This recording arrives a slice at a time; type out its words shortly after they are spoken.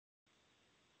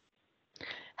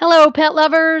Hello, pet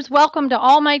lovers. Welcome to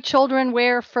All My Children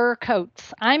Wear Fur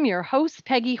Coats. I'm your host,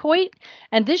 Peggy Hoyt,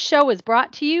 and this show is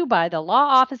brought to you by the law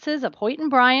offices of Hoyt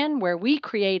and Bryan, where we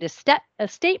create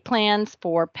estate plans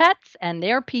for pets and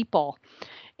their people.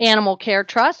 Animal Care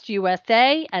Trust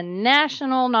USA, a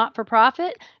national not for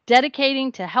profit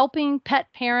dedicating to helping pet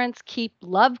parents keep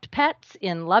loved pets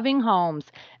in loving homes,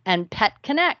 and Pet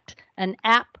Connect, an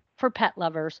app for pet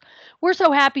lovers. We're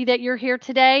so happy that you're here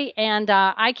today, and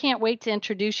I can't wait to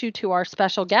introduce you to our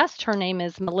special guest. Her name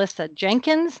is Melissa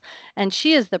Jenkins, and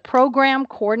she is the program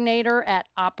coordinator at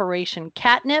Operation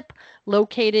Catnip,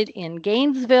 located in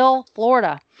Gainesville,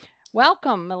 Florida.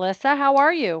 Welcome, Melissa. How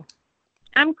are you?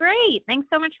 I'm great. Thanks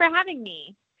so much for having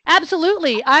me.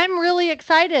 Absolutely. I'm really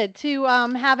excited to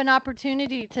have an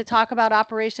opportunity to talk about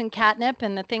Operation Catnip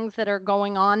and the things that are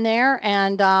going on there,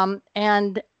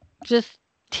 and just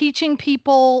teaching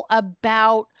people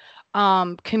about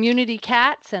community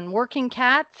cats and working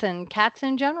cats and cats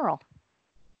in general.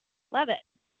 Love it.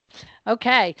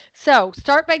 Okay, so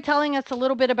start by telling us a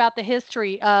little bit about the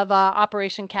history of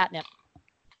Operation Catnip.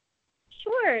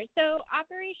 Sure. So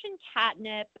Operation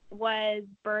Catnip was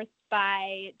birthed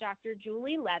by Dr.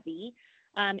 Julie Levy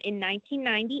in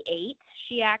 1998.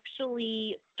 She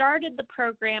actually started the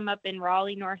program up in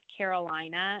Raleigh, North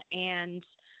Carolina, and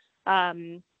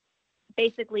um,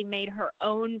 basically made her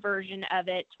own version of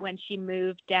it when she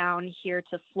moved down here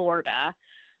to Florida.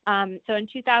 So in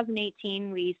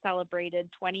 2018, we celebrated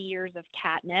 20 years of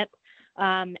catnip,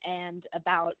 and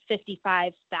about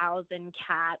 55,000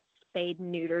 cats spayed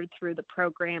and neutered through the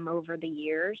program over the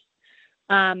years.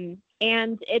 And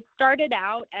it started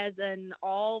out as an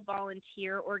all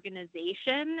volunteer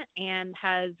organization and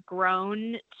has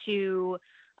grown to,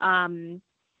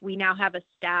 we now have a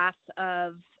staff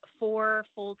of 4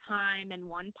 full-time and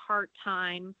 1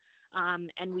 part-time.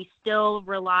 And we still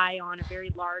rely on a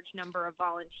very large number of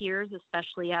volunteers,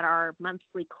 especially at our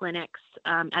monthly clinics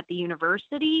at the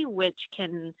university, which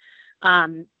can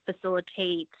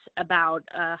facilitate about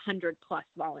 100 plus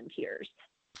volunteers.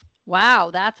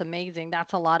 Wow, that's amazing.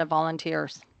 That's a lot of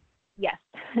volunteers. Yes.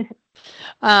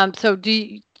 So,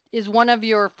 is one of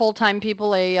your full-time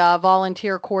people a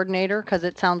volunteer coordinator? Because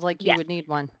it sounds like you Yes. would need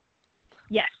one.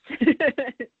 Yes.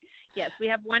 Yes, we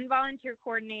have one volunteer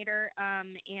coordinator,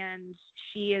 and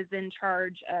she is in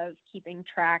charge of keeping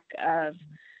track of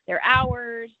their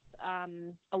hours.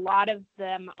 A lot of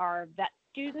them are vet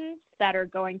students that are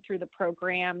going through the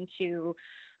program to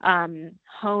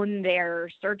hone their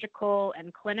surgical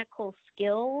and clinical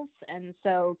skills. And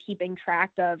so keeping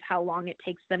track of how long it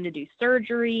takes them to do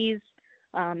surgeries.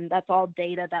 That's all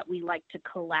data that we like to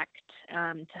collect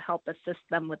to help assist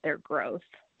them with their growth.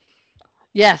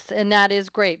 Yes, and that is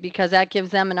great because that gives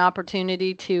them an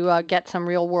opportunity to get some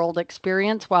real-world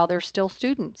experience while they're still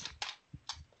students.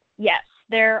 Yes,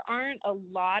 there aren't a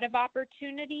lot of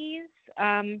opportunities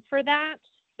for that.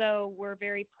 So we're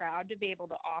very proud to be able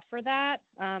to offer that.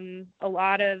 A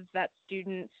lot of vet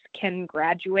students can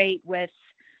graduate with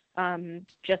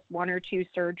just 1 or 2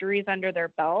 surgeries under their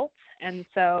belt. And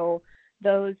so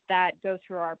those that go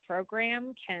through our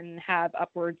program can have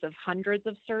upwards of hundreds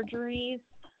of surgeries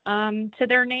to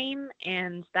their name.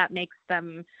 And that makes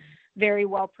them very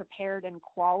well prepared and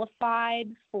qualified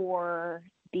for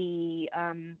the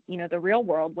real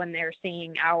world when they're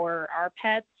seeing our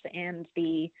pets and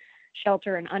the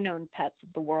shelter and unknown pets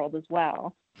of the world as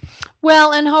well.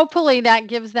 Well, and hopefully that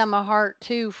gives them a heart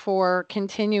too for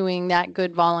continuing that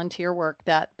good volunteer work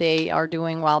that they are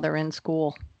doing while they're in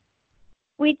school.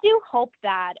 We do hope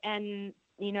that, and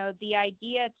the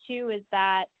idea too is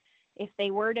that if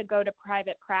they were to go to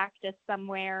private practice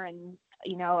somewhere and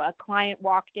a client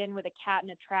walked in with a cat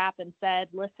in a trap and said,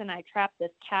 listen, I trapped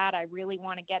this cat, I really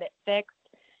want to get it fixed,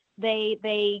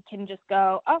 they can just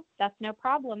go, oh, that's no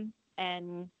problem,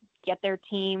 and get their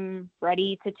team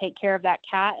ready to take care of that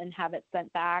cat and have it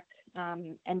sent back,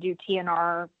 and do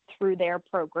TNR through their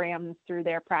programs, through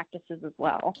their practices as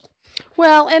well.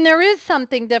 Well, and there is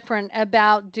something different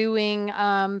about doing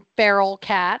feral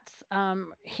cats,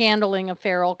 handling a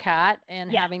feral cat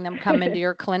and Yes. having them come into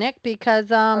your clinic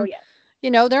because, Oh, yes.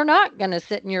 they're not going to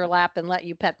sit in your lap and let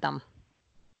you pet them.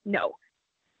 No.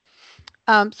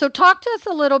 So, talk to us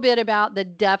a little bit about the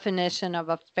definition of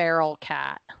a feral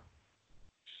cat.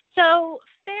 So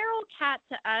feral cat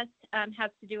to us has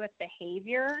to do with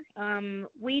behavior.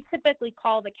 We typically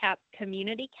call the cats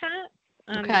community cats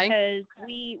Okay. because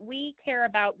we care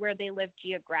about where they live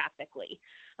geographically.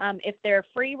 If they're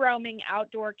free roaming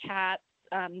outdoor cats,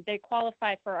 they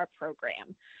qualify for our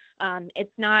program.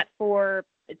 It's not for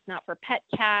pet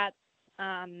cats.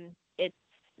 It's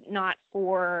not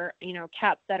for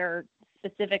cats that are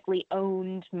specifically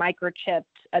owned, microchipped,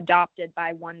 adopted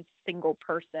by one single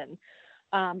person.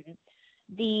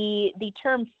 The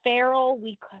term feral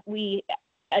we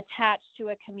attach to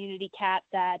a community cat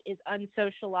that is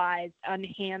unsocialized,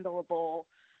 unhandleable.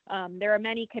 There are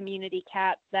many community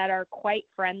cats that are quite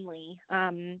friendly,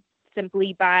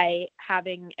 simply by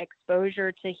having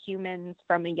exposure to humans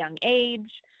from a young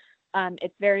age.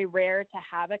 It's very rare to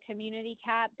have a community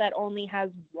cat that only has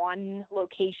one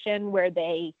location where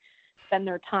they spend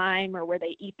their time or where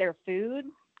they eat their food.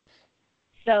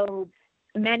 So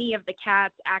many of the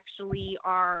cats actually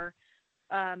are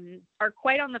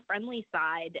quite on the friendly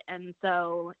side. And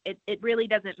so it really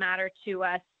doesn't matter to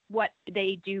us what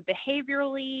they do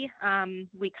behaviorally.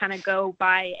 We kind of go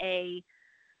by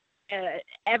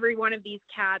every one of these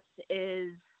cats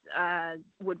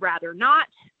would rather not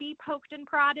be poked and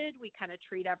prodded. We kind of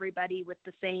treat everybody with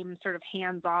the same sort of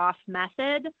hands-off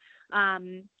method.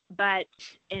 But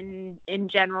in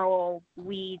general,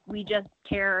 we just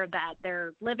care that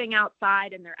they're living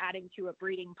outside and they're adding to a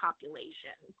breeding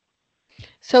population.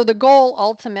 So the goal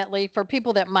ultimately, for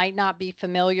people that might not be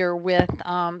familiar with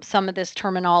some of this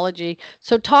terminology,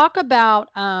 so talk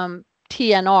about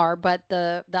TNR, but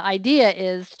the idea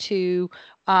is to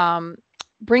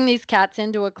bring these cats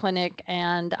into a clinic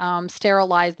and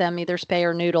sterilize them, either spay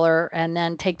or neuter, and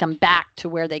then take them back to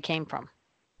where they came from.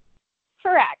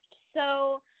 Correct.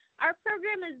 So our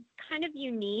program is kind of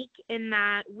unique in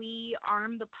that we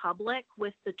arm the public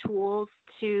with the tools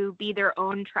to be their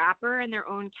own trapper and their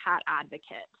own cat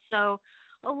advocate. So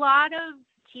a lot of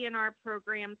TNR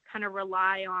programs kind of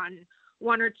rely on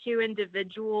one or two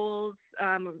individuals,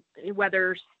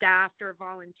 whether staffed or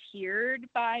volunteered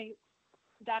by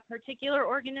that particular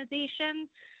organization.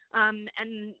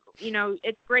 And, you know,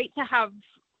 it's great to have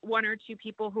one or two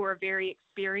people who are very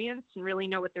experienced and really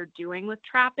know what they're doing with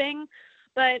trapping.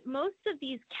 But most of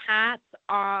these cats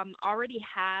already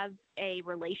have a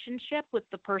relationship with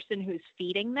the person who's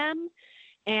feeding them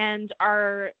and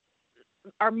are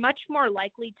much more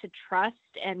likely to trust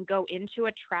and go into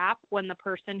a trap when the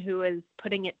person who is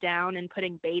putting it down and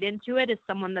putting bait into it is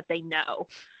someone that they know.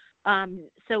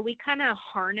 So we kind of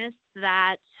harness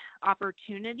that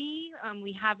opportunity.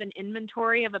 We have an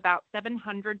inventory of about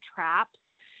 700 traps,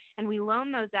 and we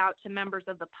loan those out to members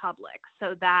of the public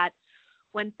so that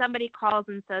when somebody calls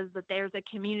and says that there's a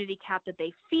community cat that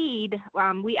they feed,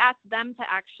 we ask them to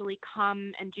actually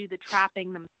come and do the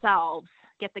trapping themselves,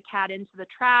 get the cat into the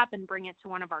trap and bring it to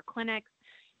one of our clinics,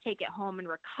 take it home and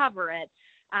recover it,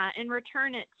 and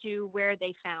return it to where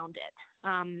they found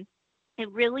it. It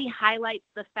really highlights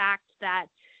the fact that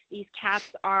these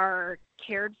cats are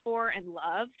cared for and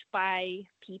loved by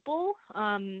people,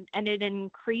 and it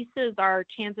increases our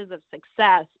chances of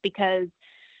success because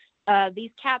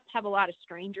these cats have a lot of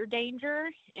stranger danger,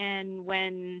 and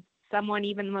when someone,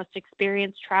 even the most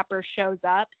experienced trapper, shows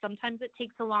up, sometimes it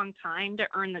takes a long time to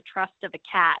earn the trust of a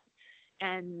cat.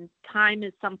 And time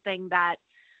is something that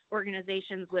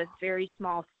organizations with very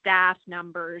small staff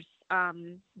numbers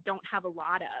don't have a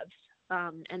lot of.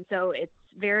 And so it's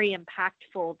very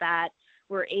impactful that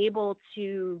we're able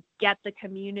to get the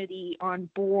community on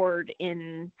board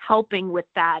in helping with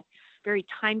that very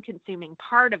time-consuming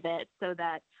part of it so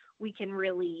that we can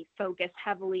really focus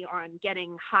heavily on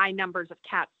getting high numbers of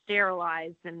cats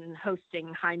sterilized and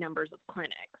hosting high numbers of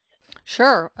clinics.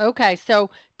 Sure. Okay. So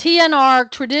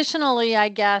TNR traditionally, I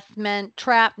guess, meant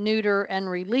trap, neuter, and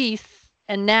release.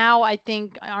 And now I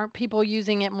think, aren't people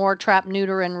using it more trap,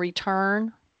 neuter, and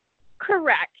return?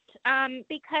 Correct.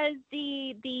 Because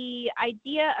the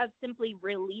idea of simply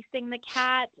releasing the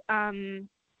cat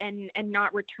and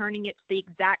not returning it to the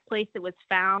exact place it was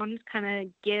found kind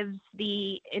of gives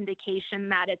the indication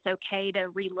that it's okay to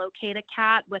relocate a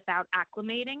cat without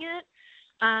acclimating it.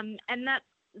 And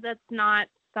that's not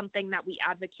something that we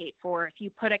advocate for. If you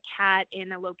put a cat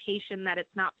in a location that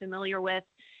it's not familiar with,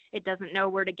 it doesn't know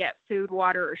where to get food,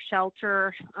 water, or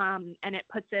shelter, and it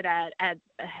puts it at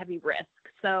a heavy risk.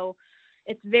 So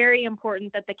it's very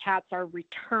important that the cats are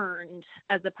returned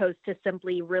as opposed to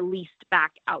simply released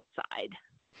back outside.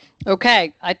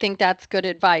 Okay, I think that's good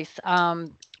advice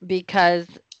because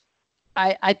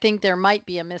I think there might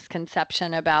be a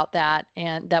misconception about that,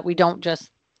 and that we don't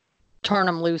just turn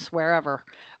them loose wherever.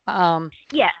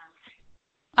 Yes.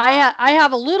 I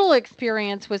have a little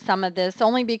experience with some of this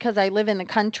only because I live in the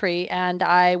country, and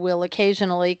I will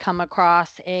occasionally come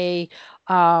across a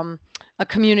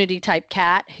community type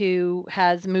cat who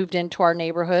has moved into our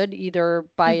neighborhood either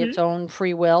by its own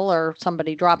free will or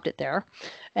somebody dropped it there.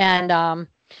 And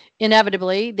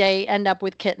inevitably they end up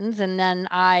with kittens, and then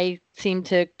I seem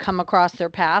to come across their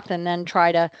path and then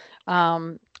try to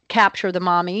capture the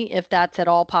mommy if that's at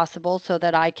all possible so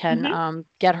that I can Mm-hmm.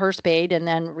 get her spayed and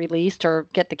then released, or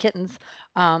get the kittens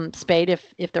spayed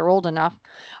if they're old enough.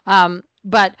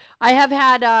 But I have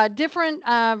had different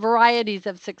varieties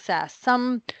of success.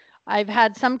 I've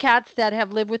had some cats that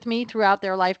have lived with me throughout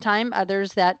their lifetime,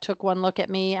 others that took one look at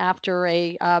me after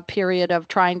a period of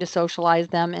trying to socialize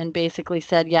them and basically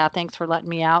said, yeah, thanks for letting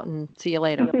me out and see you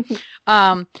later.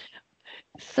 Um,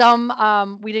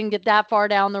 some we didn't get that far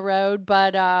down the road,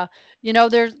 but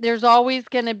there's always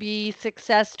going to be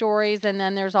success stories, and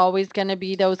then there's always going to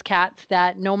be those cats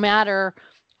that no matter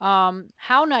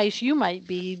how nice you might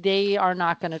be, they are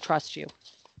not going to trust you.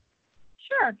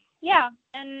 Sure. Yeah.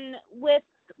 And with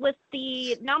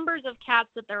the numbers of cats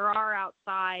that there are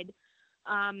outside,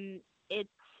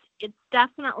 it's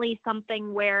definitely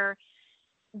something where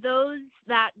those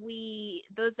that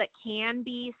can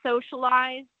be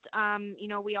socialized,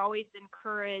 we always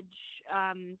encourage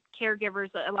caregivers.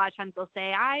 A lot of times they'll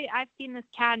say, I've seen this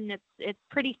cat and it's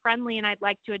pretty friendly and I'd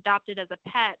like to adopt it as a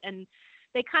pet. And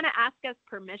they kind of ask us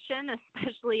permission,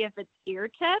 especially if it's ear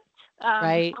tipped.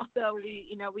 Right. Although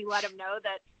we let them know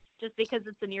that just because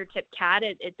it's an ear tipped cat,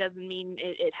 it doesn't mean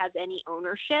it has any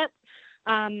ownership.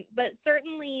 But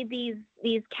certainly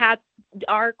these cats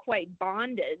are quite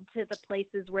bonded to the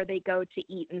places where they go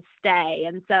to eat and stay.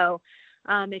 And so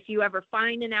if you ever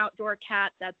find an outdoor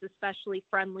cat that's especially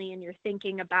friendly and you're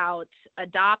thinking about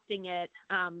adopting it,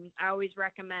 I always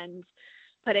recommend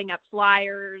putting up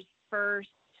flyers first,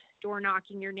 door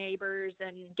knocking your neighbors,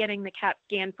 and getting the cat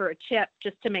scanned for a chip,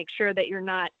 just to make sure that you're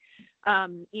not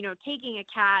taking a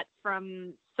cat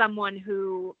from someone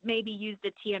who maybe used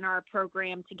a TNR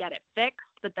program to get it fixed,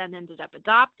 but then ended up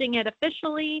adopting it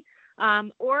officially,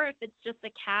 or if it's just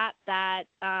a cat that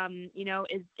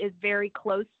is very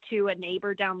close to a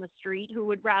neighbor down the street who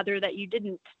would rather that you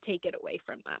didn't take it away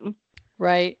from them.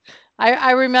 Right.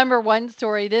 I remember one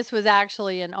story. This was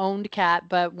actually an owned cat,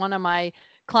 but one of my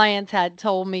clients had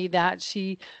told me that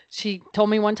she told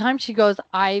me one time, she goes,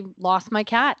 I lost my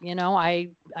cat.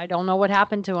 I don't know what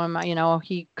happened to him.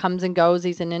 He comes and goes.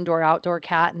 He's an indoor outdoor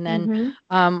cat. And then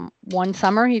one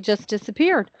summer he just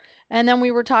disappeared. And then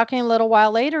we were talking a little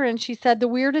while later, and she said the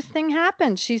weirdest thing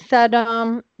happened. She said,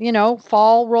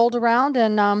 fall rolled around,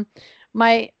 and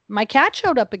my cat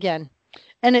showed up again.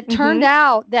 And it turned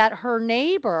out that her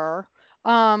neighbor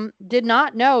did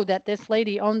not know that this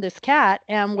lady owned this cat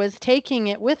and was taking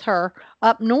it with her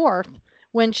up north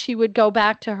when she would go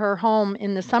back to her home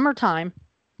in the summertime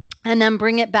and then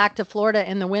bring it back to Florida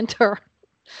in the winter.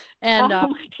 And oh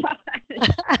my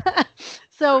God.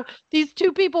 So these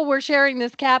two people were sharing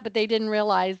this cat, but they didn't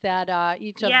realize that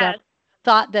each of them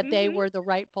thought that they were the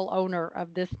rightful owner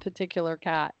of this particular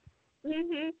cat.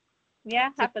 Yeah,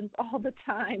 it happens all the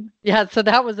time. Yeah, so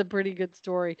that was a pretty good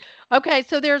story. Okay,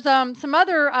 so there's some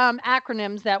other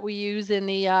acronyms that we use in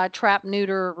the trap,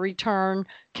 neuter, return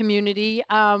community.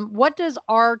 What does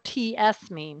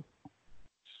RTS mean?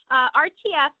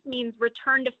 RTS means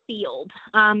return to field,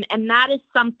 and that is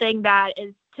something that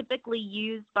is typically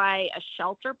used by a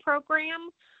shelter program.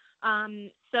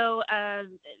 So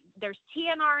there's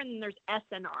TNR and there's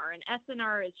SNR, and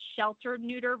SNR is shelter,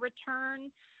 neuter,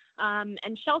 return.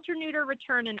 And shelter, neuter,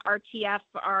 return, and RTF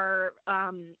are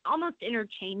almost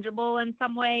interchangeable in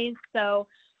some ways. So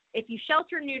if you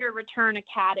shelter, neuter, return a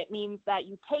cat, it means that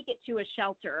you take it to a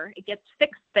shelter, it gets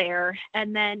fixed there,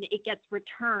 and then it gets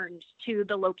returned to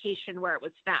the location where it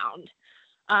was found.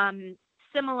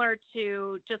 Similar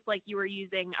to just like you were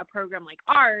using a program like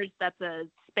ours, that's a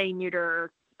spay neuter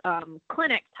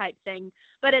clinic type thing,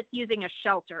 but it's using a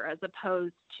shelter as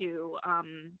opposed to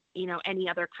any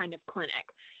other kind of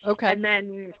clinic. Okay. And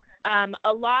then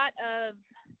a lot of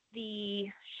the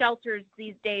shelters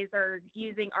these days are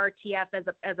using RTF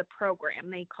as a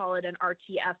program. They call it an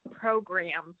RTF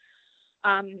program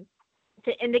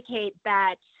to indicate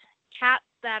that cats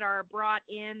that are brought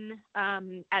in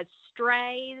as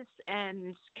strays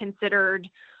and considered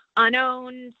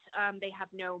unowned, they have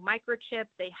no microchip,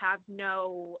 they have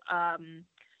no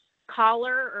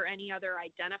collar or any other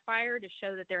identifier to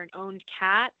show that they're an owned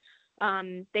cat.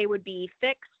 They would be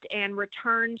fixed and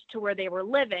returned to where they were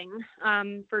living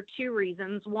for two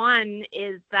reasons. One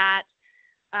is that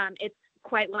it's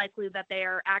quite likely that they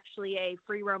are actually a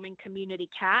free roaming community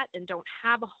cat and don't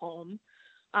have a home.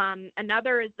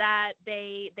 Another is that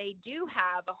they do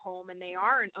have a home and they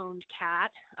are an owned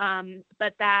cat,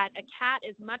 but that a cat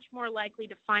is much more likely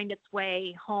to find its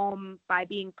way home by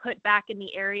being put back in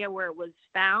the area where it was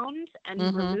found and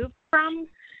removed from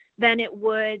than it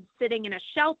would sitting in a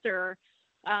shelter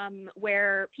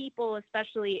where people,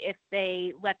 especially if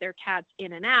they let their cats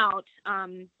in and out,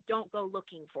 don't go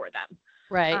looking for them.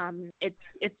 Right.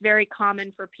 It's very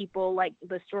common for people, like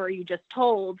the story you just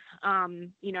told.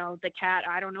 The cat,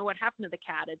 I don't know what happened to the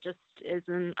cat. It just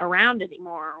isn't around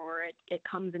anymore, or it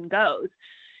comes and goes.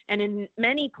 And in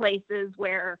many places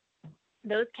where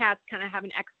those cats kind of have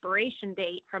an expiration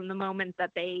date from the moment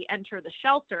that they enter the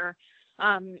shelter,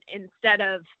 instead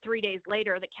of 3 days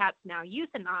later, the cat's now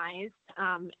euthanized.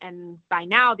 And by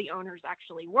now the owner's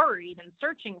actually worried and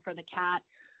searching for the cat.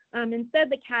 Instead,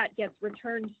 the cat gets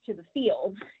returned to the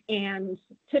field, and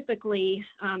typically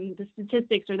the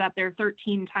statistics are that they're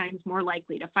 13 times more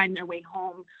likely to find their way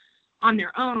home on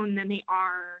their own than they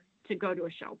are to go to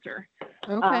a shelter.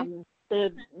 Okay.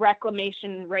 The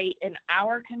reclamation rate in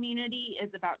our community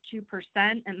is about 2%,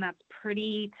 and that's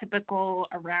pretty typical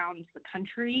around the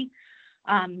country.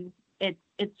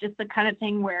 It's just the kind of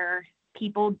thing where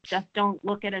people just don't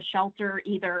look at a shelter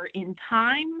either in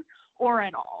time or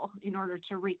at all in order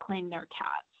to reclaim their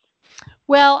cats.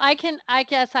 Well, I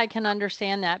guess I can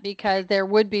understand that, because there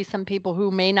would be some people who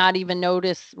may not even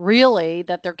notice really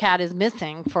that their cat is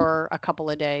missing for a couple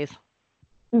of days.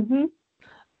 Mm-hmm.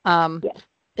 Yes.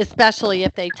 Especially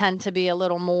if they tend to be a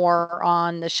little more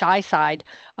on the shy side.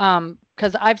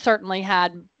 Because I've certainly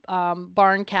had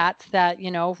barn cats that,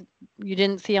 you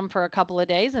didn't see them for a couple of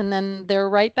days and then they're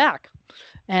right back.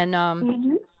 And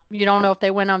you don't know if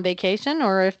they went on vacation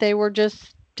or if they were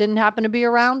just didn't happen to be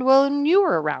around when you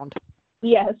were around.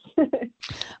 Yes.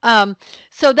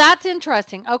 So that's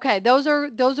interesting. Okay, those are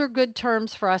good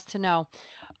terms for us to know.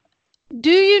 Do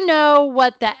you know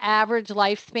what the average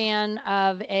lifespan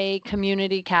of a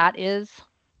community cat is?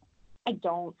 I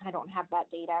don't have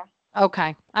that data.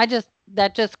 Okay.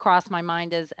 That just crossed my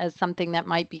mind as something that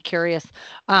might be curious,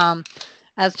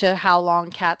 as to how long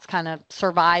cats kind of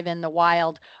survive in the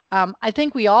wild. I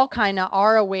think we all kind of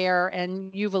are aware,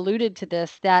 and you've alluded to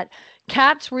this, that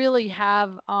cats really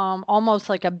have almost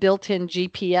like a built-in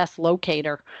GPS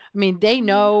locator. I mean, they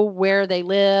know where they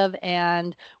live,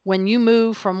 and when you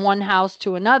move from one house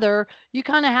to another, you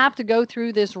kind of have to go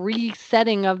through this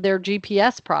resetting of their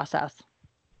GPS process.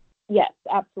 Yes,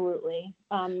 absolutely.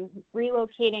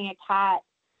 Relocating a cat,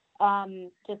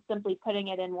 just simply putting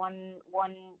it in one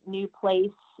new place,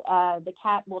 the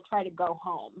cat will try to go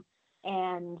home.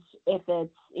 And if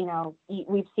it's,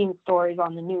 we've seen stories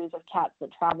on the news of cats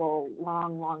that travel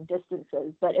long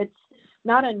distances, but it's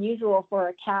not unusual for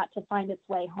a cat to find its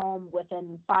way home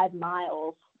within 5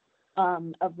 miles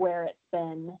of where it's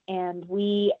been. And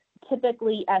we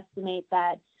typically estimate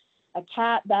that a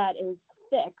cat that is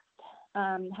fixed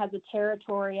has a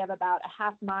territory of about a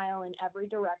half mile in every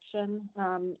direction,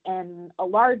 and a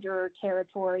larger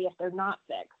territory if they're not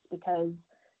fixed, because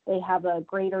they have a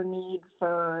greater need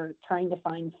for trying to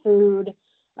find food.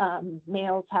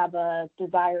 Males have a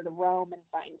desire to roam and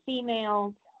find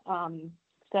females.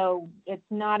 So it's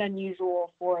not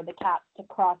unusual for the cats to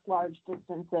cross large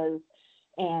distances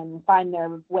and find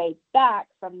their way back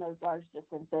from those large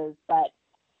distances. But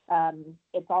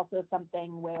it's also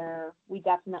something where we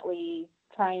definitely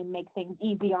try and make things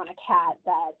easy on a cat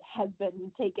that has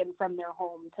been taken from their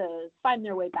home to find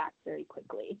their way back very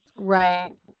quickly.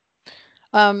 Right.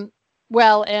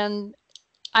 Well, and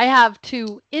I have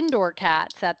 2 indoor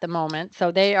cats at the moment.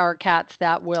 So they are cats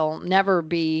that will never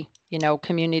be,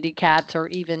 community cats or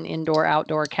even indoor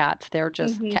outdoor cats. They're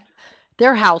just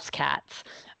they're house cats.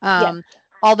 Yes.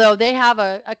 Although they have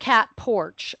a cat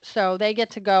porch, so they get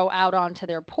to go out onto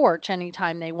their porch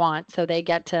anytime they want. So they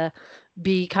get to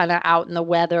be kind of out in the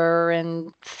weather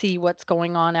and see what's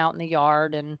going on out in the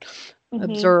yard and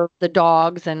observe the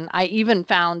dogs. And I even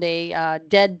found a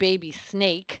dead baby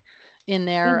snake in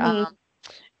their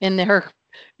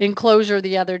enclosure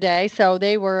the other day. So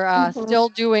they were still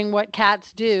doing what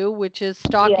cats do, which is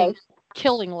stalking,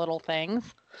 killing little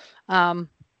things.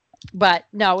 But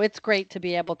no, it's great to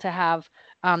be able to have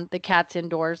the cats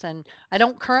indoors. And I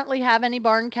don't currently have any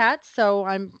barn cats, so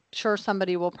I'm sure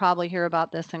somebody will probably hear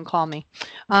about this and call me.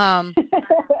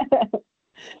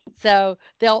 So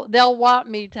they'll want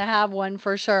me to have one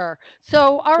for sure.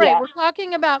 So, all right, we're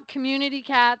talking about community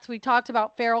cats. We talked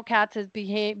about feral cats as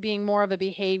being more of a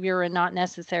behavior and not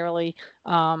necessarily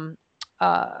a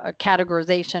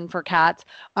categorization for cats.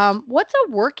 What's a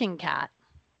working cat?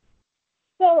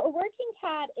 So a working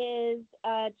cat is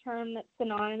a term that's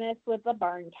synonymous with a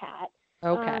barn cat.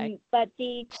 Okay. But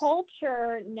the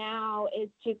culture now is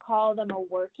to call them a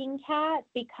working cat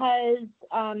because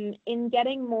in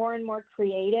getting more and more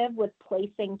creative with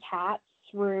placing cats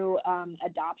through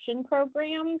adoption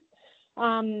programs,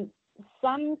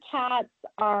 some cats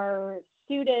are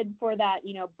suited for that,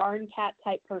 barn cat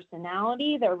type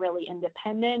personality. They're really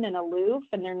independent and aloof,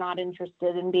 and they're not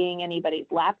interested in being anybody's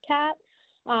lap cat.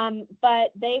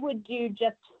 But they would do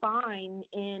just fine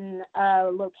in a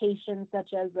location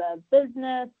such as a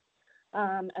business,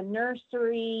 a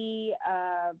nursery,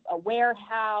 a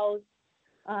warehouse,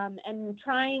 and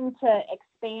trying to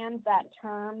expand that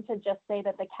term to just say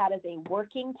that the cat is a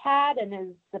working cat and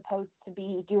is supposed to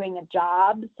be doing a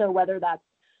job. So whether that's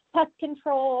pest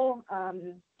control,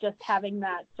 just having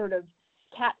that sort of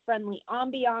cat-friendly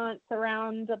ambiance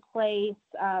around the place,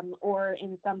 or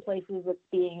in some places it's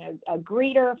being a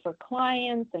greeter for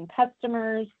clients and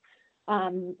customers.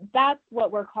 That's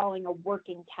what we're calling a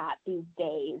working cat these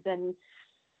days. And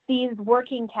these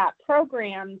working cat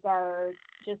programs are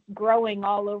just growing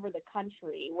all over the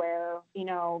country where,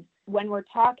 when we're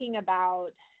talking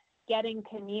about getting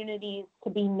communities to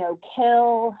be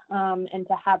no-kill, and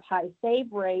to have high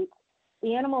save rates,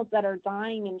 the animals that are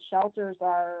dying in shelters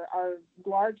are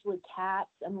largely cats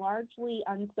and largely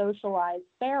unsocialized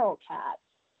feral cats.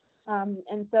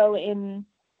 And so in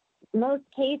most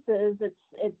cases,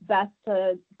 it's best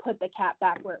to put the cat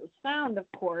back where it was found,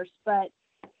 of course. But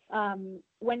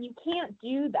when you can't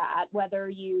do that, whether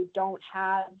you don't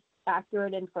have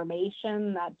accurate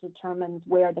information that determines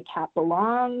where the cat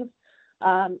belongs,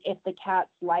 if the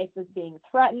cat's life is being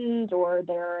threatened or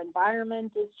their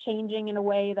environment is changing in a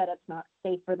way that it's not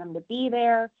safe for them to be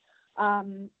there.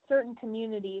 Certain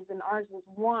communities, and ours is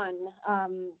one,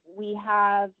 we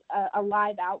have a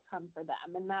live outcome for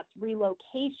them, and that's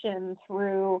relocation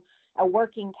through a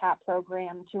working cat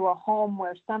program to a home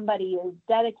where somebody is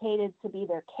dedicated to be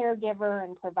their caregiver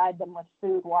and provide them with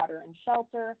food, water, and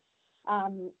shelter.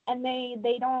 And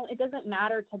it doesn't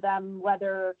matter to them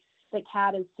whether the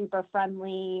cat is super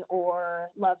friendly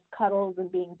or loves cuddles and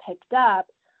being picked up.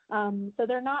 So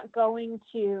they're not going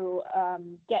to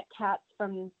get cats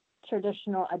from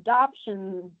traditional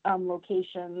adoption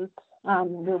locations,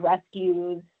 the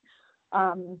rescues,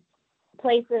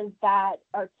 places that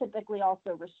are typically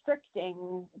also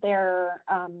restricting their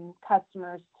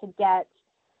customers to get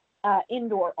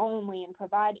indoor only and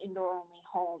provide indoor only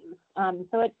homes.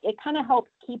 So it kind of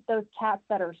helps keep those cats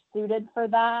that are suited for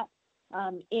that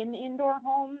in indoor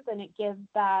homes, and it gives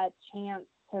that chance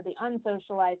to the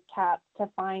unsocialized cats to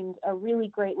find a really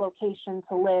great location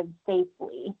to live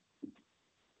safely.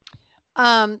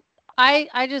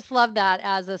 I just love that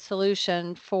as a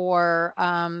solution for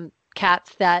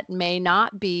cats that may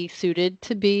not be suited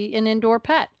to be an indoor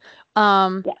pet.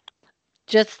 Um, Yeah.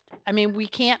 we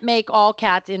can't make all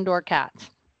cats indoor cats.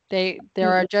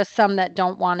 There are just some that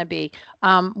don't want to be.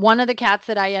 One of the cats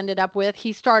that I ended up with,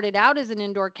 he started out as an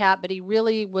indoor cat, but he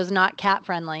really was not cat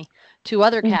friendly to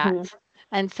other Mm-hmm. cats.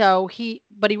 And so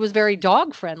but he was very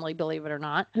dog friendly, believe it or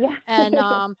not. Yeah. And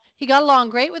he got along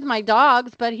great with my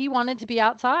dogs, but he wanted to be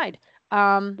outside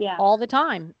Yeah. all the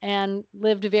time and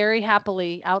lived very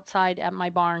happily outside at my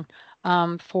barn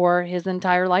for his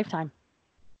entire lifetime.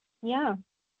 Yeah.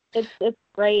 It's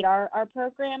great. Our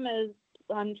program is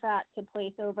on track to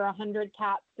place over 100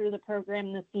 cats through the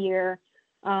program this year.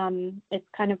 It's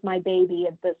kind of my baby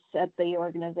at the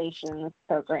organization, this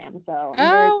program. So I'm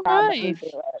very Oh, proud that we do nice.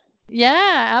 it.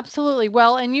 Yeah, absolutely.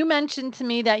 Well, and you mentioned to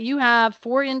me that you have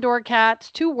 4 indoor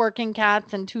cats, 2 working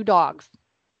cats, and 2 dogs.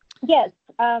 Yes,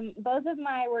 both of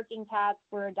my working cats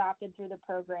were adopted through the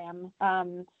program.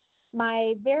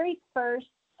 My very first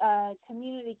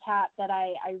community cat that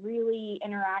I really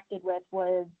interacted with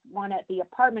was one at the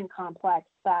apartment complex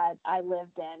that I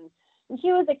lived in. And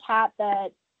she was a cat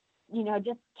that,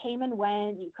 just came and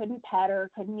went. You couldn't pet her,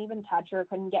 couldn't even touch her,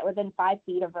 couldn't get within 5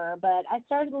 feet of her. But I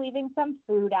started leaving some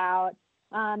food out.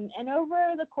 And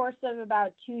over the course of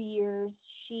about 2 years,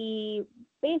 she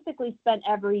basically spent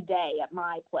every day at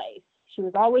my place. She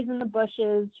was always in the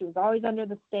bushes. She was always under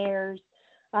the stairs.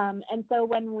 And so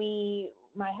when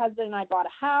my husband and I bought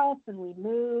a house and we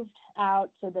moved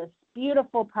out to this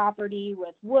beautiful property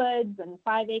with woods and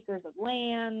 5 acres of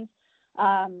land,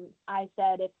 I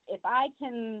said, if I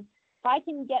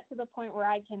can get to the point where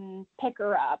I can pick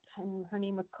her up, and her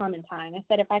name was Clementine, I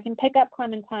said, if I can pick up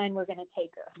Clementine, we're going to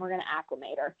take her. We're going to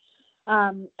acclimate her.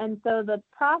 And so the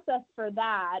process for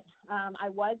that, I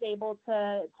was able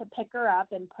to pick her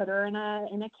up and put her in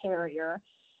a carrier.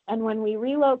 And when we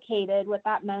relocated, what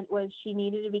that meant was she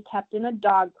needed to be kept in a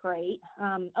dog crate,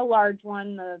 a large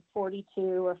one, the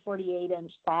 42 or 48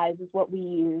 inch size is what we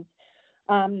use.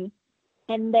 And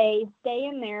they stay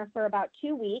in there for about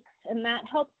 2 weeks, and that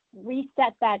helps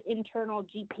reset that internal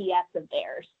GPS of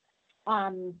theirs.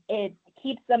 It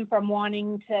keeps them from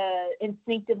wanting to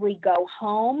instinctively go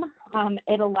home.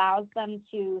 It allows them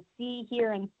to see,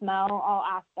 hear, and smell all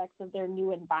aspects of their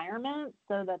new environment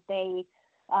so that they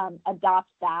adopt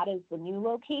that as the new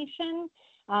location.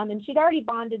 And she'd already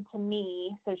bonded to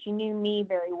me, so she knew me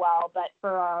very well. But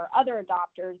for our other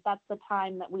adopters, that's the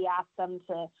time that we asked them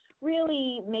to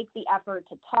really make the effort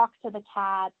to talk to the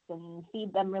cats and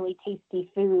feed them really tasty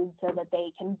food so that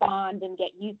they can bond and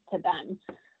get used to them.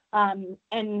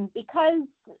 And because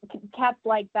cats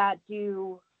like that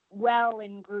do well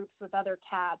in groups with other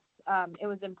cats, it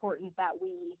was important that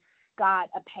we got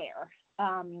a pair.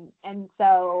 And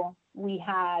so we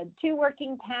had 2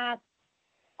 working cats,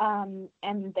 and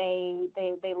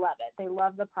they love it. They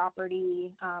love the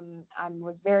property. I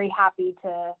was very happy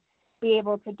to be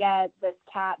able to get this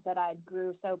cat that I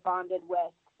grew so bonded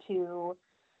with to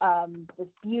this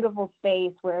beautiful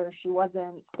space where she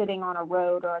wasn't sitting on a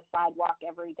road or a sidewalk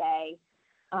every day.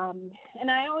 And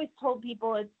I always told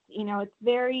people it's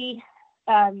very,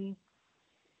 the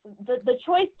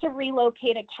choice to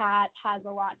relocate a cat has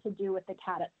a lot to do with the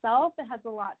cat itself. It has a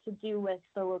lot to do with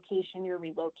the location you're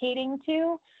relocating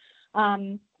to.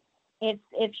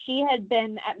 If she had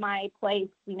been at my place,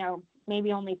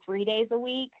 maybe only 3 days a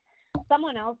week,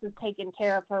 someone else is taking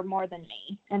care of her more than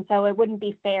me. And so it wouldn't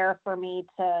be fair for me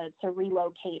to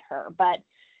relocate her. But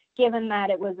given that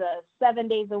it was a 7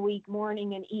 days a week,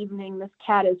 morning and evening, this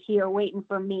cat is here waiting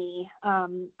for me,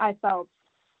 I felt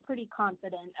pretty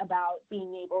confident about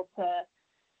being able to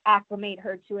acclimate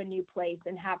her to a new place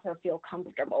and have her feel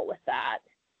comfortable with that.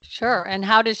 Sure. And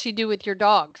how does she do with your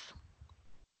dogs?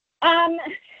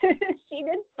 She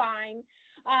did fine.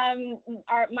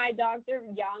 My dogs are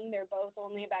young. They're both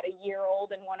only about a year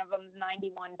old, and one of them is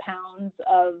 91 pounds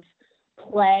of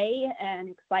play and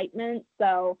excitement.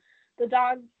 So the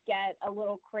dogs get a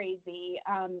little crazy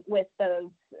with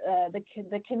those.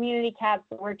 The community cats,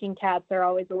 the working cats, are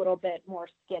always a little bit more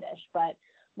skittish. But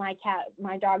my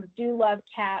dogs do love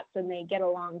cats, and they get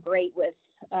along great with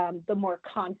the more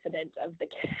confident of the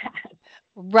cats.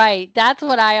 Right. That's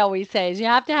what I always say is you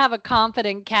have to have a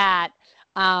confident cat.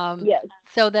 Yes.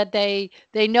 So that they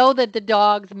know that the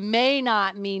dogs may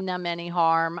not mean them any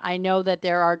harm. I know that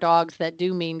there are dogs that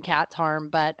do mean cats harm,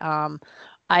 but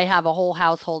I have a whole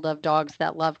household of dogs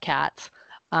that love cats.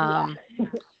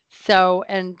 So,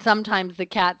 and sometimes the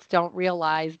cats don't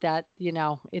realize that,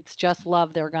 it's just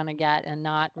love they're going to get and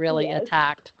not really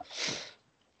attacked.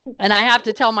 And I have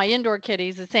to tell my indoor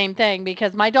kitties the same thing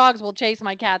because my dogs will chase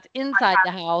my cats inside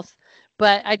the house,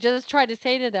 but I just try to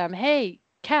say to them, hey,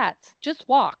 cats, just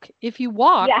walk. If you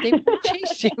walk, they won't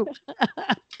chase you.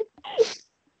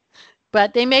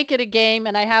 But they make it a game,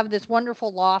 and I have this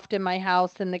wonderful loft in my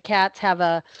house, and the cats have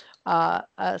a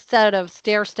set of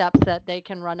stair steps that they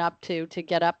can run up to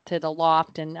get up to the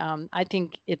loft, and I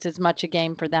think it's as much a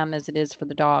game for them as it is for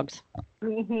the dogs.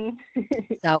 Mm-hmm.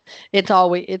 So it's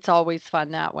always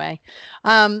fun that way.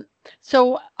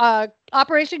 So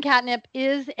Operation Catnip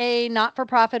is a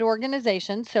not-for-profit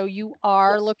organization. So you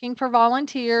are looking for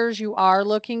volunteers. You are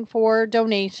looking for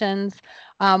donations.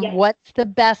 What's the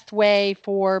best way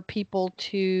for people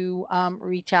to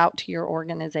reach out to your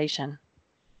organization?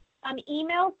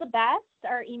 Email's the best.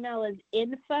 Our email is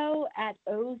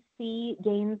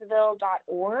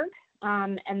info@ocgainesville.org.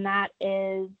 And that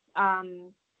is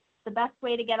the best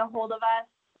way to get a hold of us.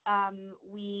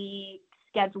 We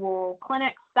schedule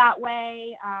clinics that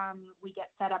way. We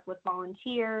get set up with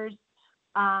volunteers.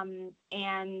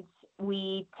 And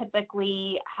we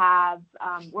typically have,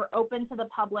 we're open to the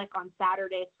public on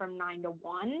Saturdays from 9 to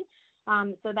 1.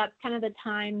 So that's kind of the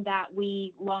time that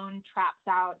we loan traps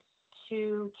out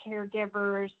to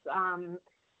caregivers.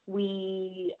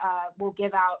 We will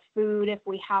give out food if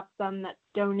we have some that's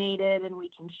donated and we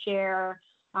can share.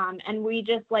 And we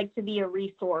just like to be a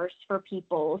resource for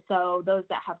people. So those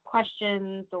that have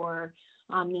questions or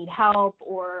need help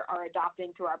or are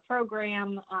adopting through our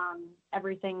program,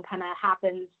 everything kind of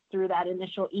happens through that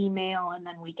initial email, and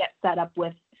then we get set up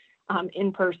with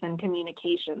in-person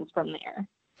communications from there.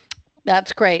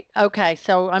 That's great. Okay,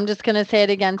 so I'm just going to say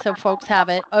it again so folks have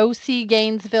it.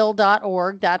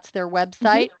 ocgainesville.org, that's their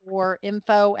website, or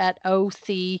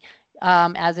info@oc,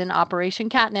 as in Operation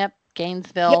Catnip,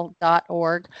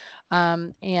 Gainesville.org.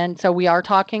 And so we are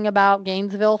talking about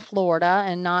Gainesville, Florida,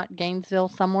 and not Gainesville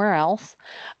somewhere else.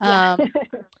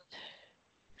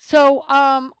 So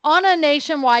on a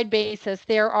nationwide basis,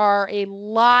 there are a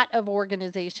lot of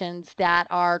organizations that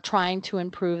are trying to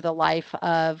improve the life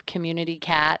of community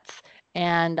cats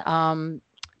and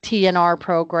TNR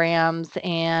programs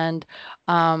and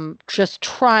just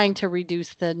trying to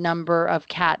reduce the number of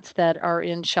cats that are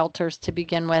in shelters to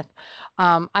begin with.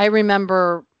 I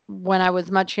remember when I was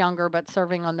much younger, but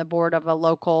serving on the board of a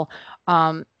local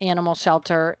animal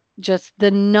shelter, just the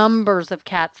numbers of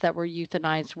cats that were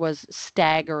euthanized was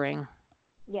staggering.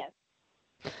 Yes.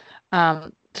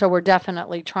 So we're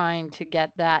definitely trying to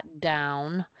get that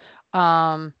down.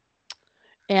 Um,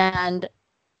 and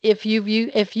if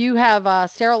you have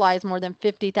sterilized more than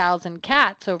 50,000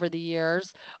 cats over the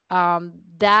years,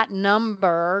 that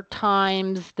number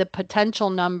times the potential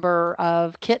number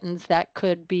of kittens that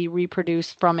could be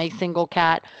reproduced from a single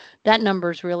cat, that number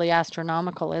is really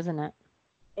astronomical, isn't it?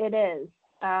 It is.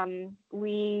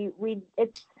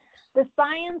 It's the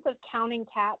science of counting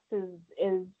cats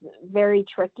is very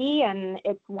tricky, and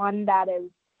it's one that is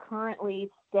currently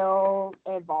still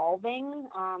evolving.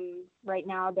 Right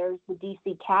now, there's the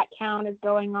DC Cat Count is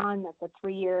going on. That's a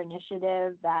 3-year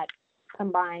initiative that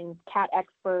combines cat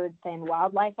experts and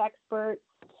wildlife experts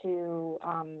to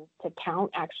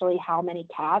count actually how many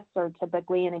cats are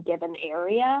typically in a given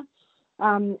area.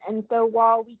 And so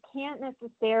while we can't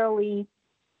necessarily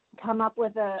come up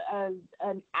with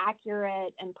an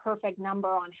accurate and perfect number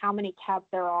on how many cats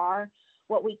there are,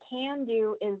 what we can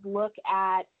do is look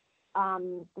at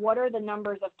what are the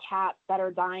numbers of cats that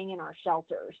are dying in our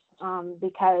shelters,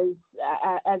 because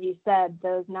as you said,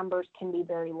 those numbers can be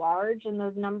very large, and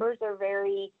those numbers are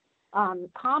very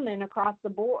common across the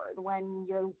board when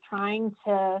you're trying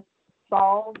to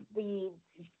solve the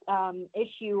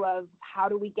issue of how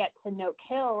do we get to no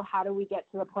kill, how do we get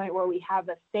to the point where we have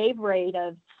a save rate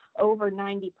of over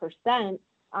 90%,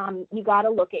 you got to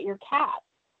look at your cats.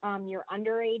 Your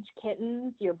underage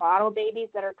kittens, your bottle babies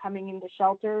that are coming into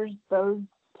shelters, those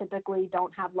typically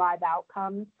don't have live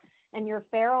outcomes. And your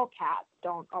feral cats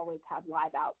don't always have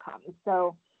live outcomes.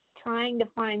 So trying to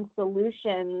find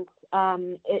solutions,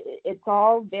 it's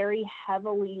all very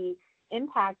heavily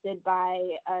impacted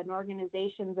by an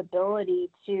organization's ability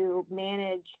to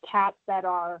manage cats that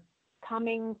are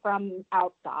coming from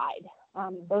outside.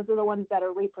 Those are the ones that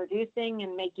are reproducing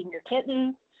and making your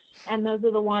kittens, and those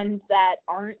are the ones that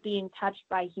aren't being touched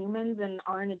by humans and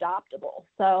aren't adoptable.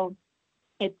 So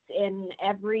it's in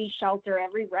every shelter,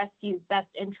 every rescue's best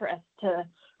interest to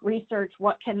research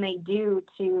what can they do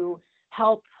to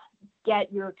help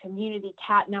get your community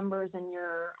cat numbers and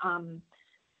your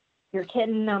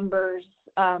kitten numbers,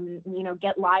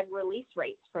 get live release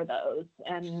rates for those.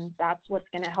 And that's what's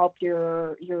going to help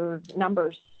your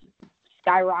numbers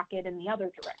skyrocket in the other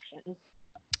direction.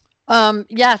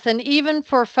 Yes, and even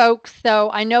for folks,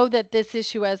 though, I know that this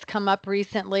issue has come up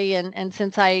recently, and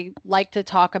since I like to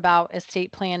talk about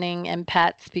estate planning and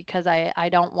pets because I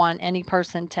don't want any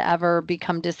person to ever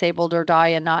become disabled or die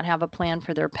and not have a plan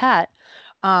for their pet,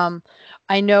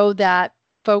 I know that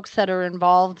folks that are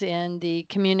involved in the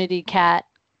community cat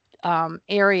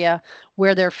area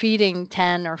where they're feeding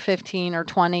 10 or 15 or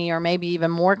 20 or maybe even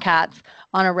more cats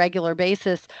on a regular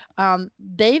basis,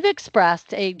 they've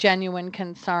expressed a genuine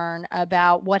concern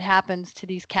about what happens to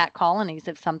these cat colonies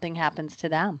if something happens to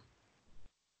them.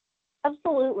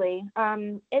 Absolutely.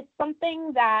 It's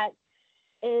something that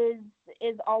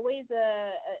is always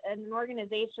an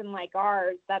organization like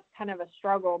ours that's kind of a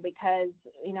struggle because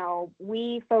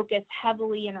we focus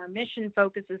heavily, and our mission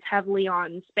focuses heavily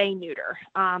on spay neuter.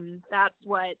 That's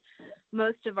what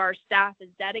most of our staff is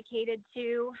dedicated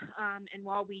to, and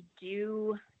while we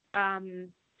do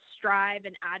strive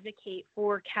and advocate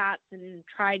for cats and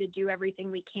try to do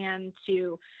everything we can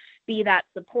to be that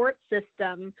support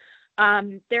system,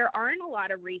 there aren't a lot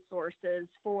of resources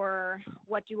for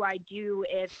what do I do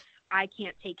if I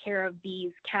can't take care of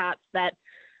these cats that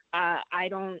I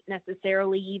don't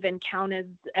necessarily even count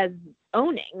as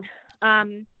owning.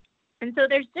 And so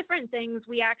there's different things.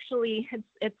 We actually,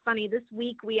 it's funny, this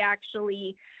week we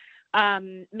actually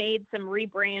made some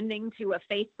rebranding to a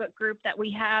Facebook group that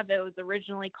we have. It was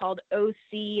originally called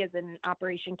OC, as in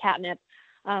Operation Catnip,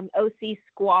 OC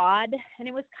Squad, and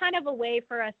it was kind of a way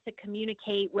for us to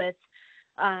communicate with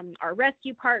our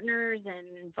rescue partners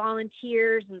and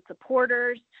volunteers and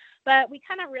supporters, but we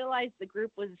kind of realized the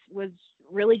group was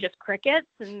really just crickets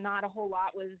and not a whole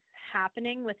lot was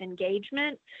happening with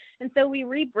engagement, and so we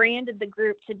rebranded the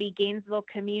group to be Gainesville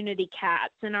Community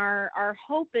Cats, and our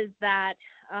hope is that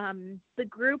the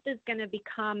group is going to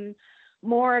become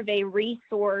more of a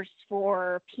resource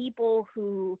for people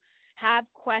who have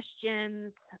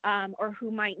questions or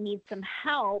who might need some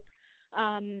help,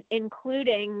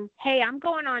 including, hey, I'm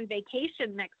going on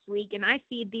vacation next week and I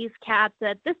feed these cats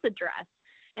at this address.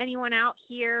 Anyone out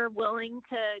here willing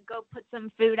to go put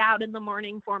some food out in the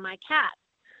morning for my cats?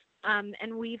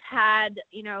 And we've had,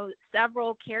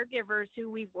 several caregivers who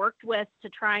we've worked with to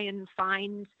try and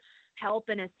find help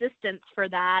and assistance for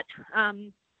that.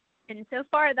 And so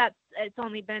far it's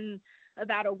only been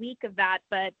about a week of that,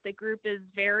 but the group is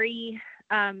very,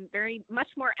 very much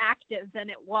more active than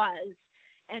it was.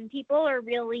 And people are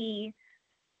really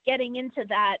getting into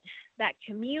that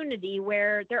community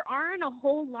where there aren't a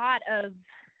whole lot of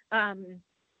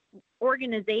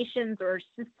organizations or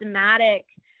systematic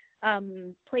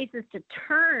places to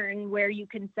turn where you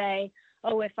can say,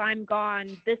 oh, if I'm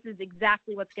gone, this is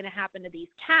exactly what's going to happen to these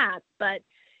cats. But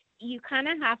you kind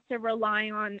of have to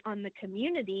rely on the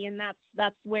community, and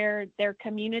that's where they're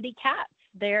community cats.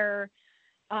 They're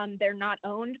not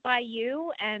owned by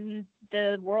you, and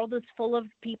the world is full of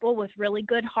people with really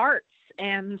good hearts,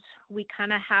 and we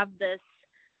kind of have this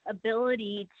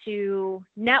ability to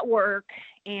network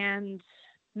and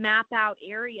map out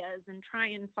areas and try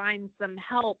and find some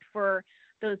help for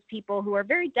those people who are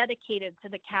very dedicated to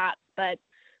the cats, but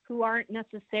who aren't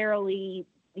necessarily,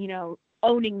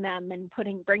 owning them and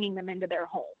bringing them into their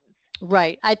homes.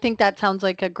 Right. I think that sounds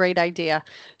like a great idea.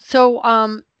 So,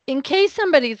 in case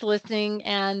somebody's listening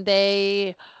and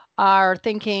they are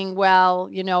thinking, well,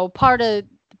 part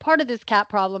of this cat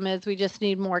problem is we just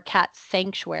need more cat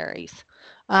sanctuaries.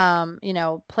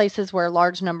 Places where a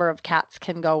large number of cats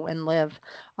can go and live.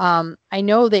 I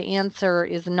know the answer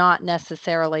is not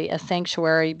necessarily a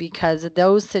sanctuary, because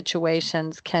those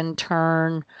situations can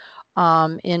turn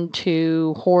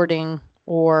into hoarding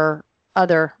or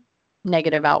other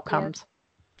negative outcomes.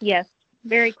 Yes,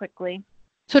 very quickly.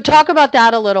 So talk about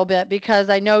that a little bit, because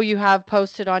I know you have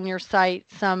posted on your site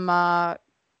some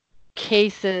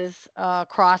cases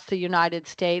across the United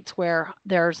States where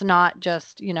there's not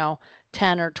just,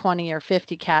 10 or 20 or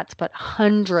 50 cats, but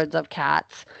hundreds of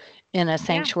cats in a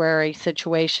sanctuary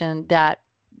situation that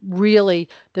really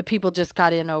the people just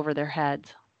got in over their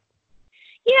heads.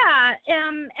 Yeah,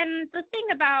 and the thing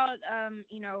about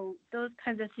those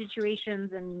kinds of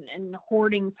situations and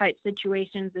hoarding type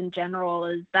situations in general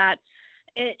is that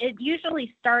it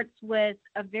usually starts with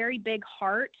a very big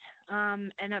heart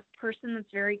and a person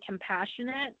that's very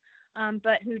compassionate,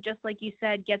 but who, just like you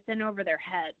said, gets in over their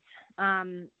heads.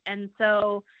 And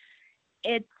so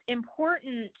it's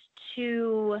important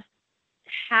to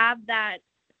have that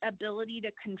ability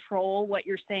to control what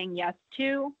you're saying yes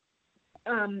to.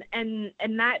 And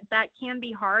that can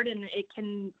be hard, and it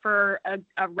can, for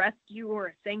a rescue or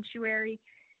a sanctuary,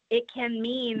 it can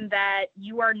mean that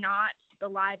you are not the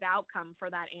live outcome for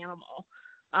that animal.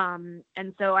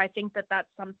 And so I think that that's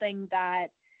something that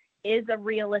is a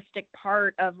realistic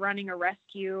part of running a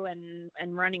rescue and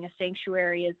running a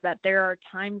sanctuary, is that there are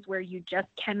times where you just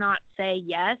cannot say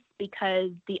yes,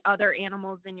 because the other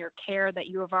animals in your care that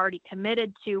you have already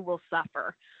committed to will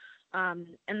suffer.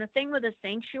 And the thing with a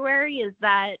sanctuary is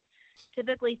that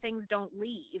typically things don't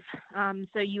leave.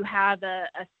 So you have a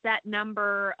set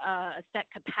number, a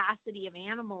set capacity of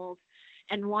animals.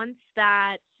 And once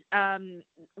that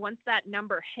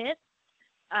number hits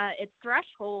its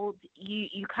threshold,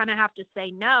 you kind of have to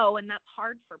say no. And that's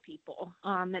hard for people.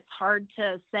 It's hard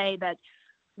to say that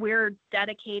we're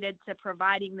dedicated to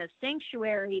providing this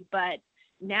sanctuary, but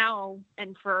now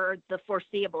and for the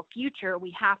foreseeable future,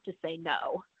 we have to say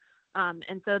no.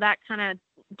 And so that kind of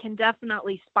can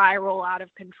definitely spiral out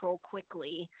of control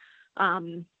quickly.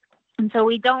 And so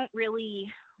we don't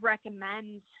really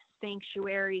recommend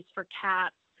sanctuaries for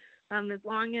cats. As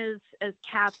long as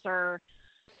cats are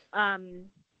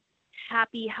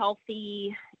happy,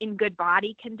 healthy, in good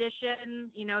body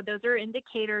condition, those are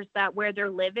indicators that where they're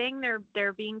living,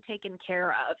 they're being taken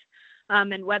care of.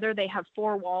 And whether they have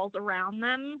four walls around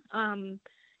them,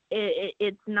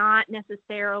 it's not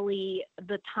necessarily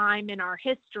the time in our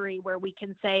history where we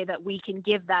can say that we can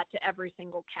give that to every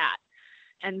single cat.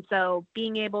 And so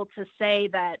being able to say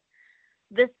that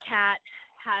this cat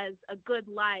has a good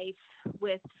life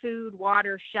with food,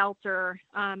 water, shelter,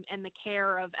 and the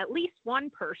care of at least one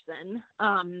person,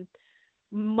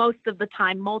 most of the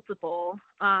time multiple,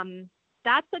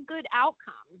 that's a good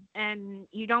outcome. And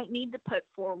you don't need to put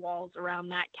four walls around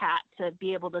that cat to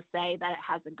be able to say that it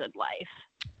has a good life.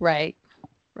 Right.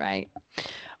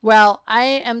 Well, I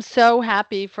am so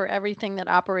happy for everything that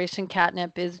Operation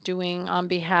Catnip is doing on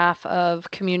behalf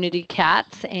of community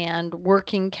cats and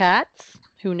working cats.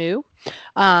 Who knew?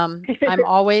 I'm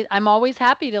always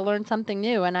happy to learn something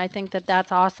new, and I think that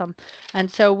that's awesome.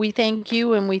 And so we thank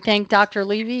you, and we thank Dr.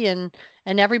 Levy and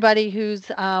everybody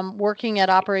who's working at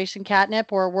Operation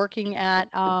Catnip or working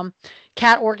at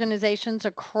cat organizations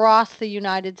across the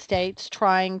United States,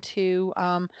 trying to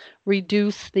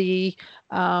reduce the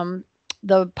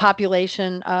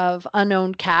population of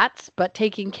unowned cats, but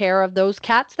taking care of those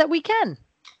cats that we can.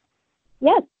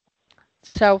 Yes.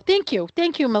 So thank you,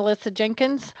 Melissa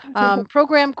Jenkins,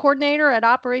 program coordinator at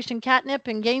Operation Catnip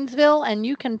in Gainesville, and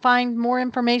you can find more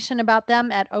information about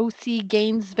them at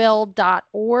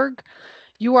ocgainesville.org.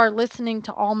 You are listening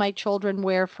to All My Children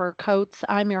Wear Fur Coats.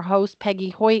 I'm your host,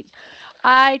 Peggy Hoyt.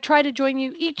 I try to join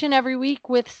you each and every week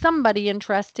with somebody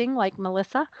interesting like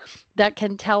Melissa that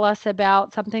can tell us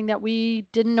about something that we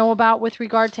didn't know about with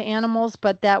regard to animals,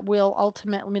 but that will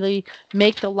ultimately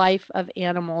make the life of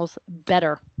animals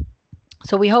better.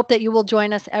 So we hope that you will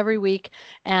join us every week,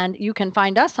 and you can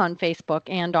find us on Facebook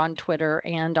and on Twitter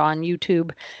and on YouTube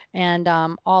and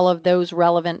all of those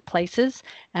relevant places.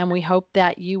 And we hope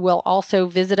that you will also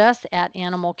visit us at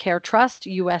Animal Care Trust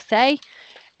USA.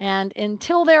 And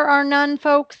until there are none,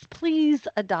 folks, please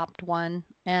adopt one.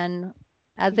 And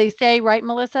as they say, right,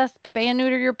 Melissa, spay and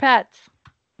neuter your pets.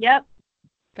 Yep.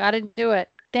 Got to do it.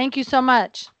 Thank you so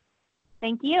much.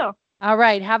 Thank you. All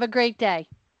right. Have a great day.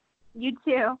 You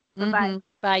too. Bye-bye.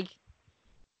 Bye.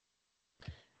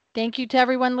 Thank you to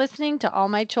everyone listening to All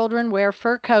My Children Wear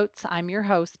Fur Coats. I'm your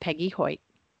host, Peggy Hoyt.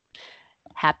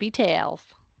 Happy tales.